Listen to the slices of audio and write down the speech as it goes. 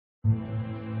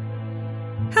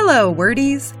Hello,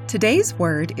 wordies! Today's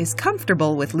word is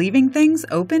comfortable with leaving things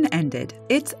open-ended.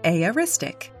 It's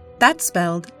aoristic. That's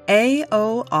spelled A-O-R-I-S-T-I-C.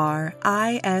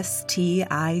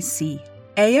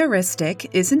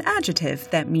 Aoristic is an adjective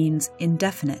that means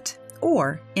indefinite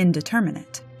or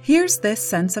indeterminate. Here's this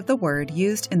sense of the word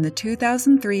used in the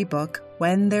 2003 book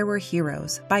When There Were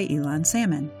Heroes by Elon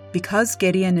Salmon. Because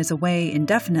Gideon is away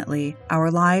indefinitely, our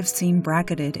lives seem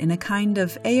bracketed in a kind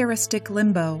of aoristic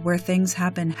limbo where things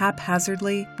happen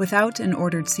haphazardly without an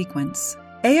ordered sequence.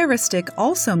 Aoristic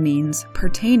also means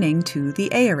pertaining to the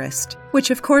aorist,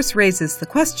 which of course raises the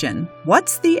question,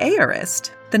 what's the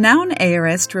aorist? The noun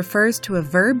aorist refers to a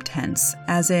verb tense,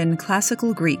 as in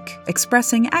classical Greek,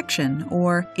 expressing action,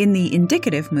 or, in the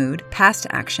indicative mood, past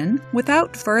action,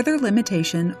 without further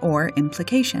limitation or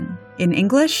implication. In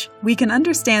English, we can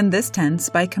understand this tense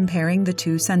by comparing the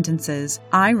two sentences,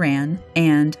 I ran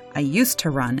and I used to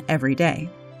run every day.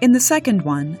 In the second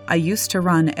one, I used to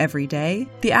run every day,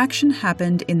 the action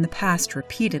happened in the past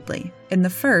repeatedly. In the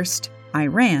first, I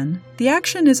ran, the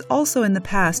action is also in the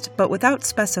past but without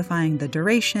specifying the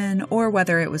duration or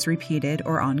whether it was repeated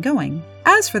or ongoing.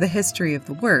 As for the history of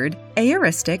the word,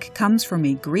 aoristic comes from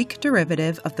a Greek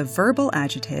derivative of the verbal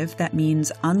adjective that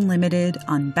means unlimited,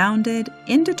 unbounded,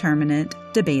 indeterminate,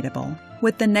 debatable.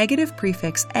 With the negative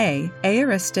prefix a,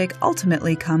 aoristic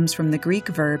ultimately comes from the Greek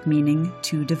verb meaning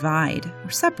to divide or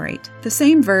separate, the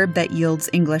same verb that yields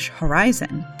English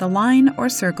horizon, the line or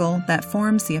circle that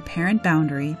forms the apparent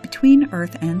boundary between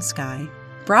earth and sky.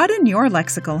 Broaden your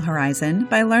lexical horizon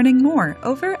by learning more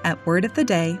over at Word of the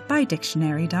Day by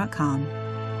Dictionary.com.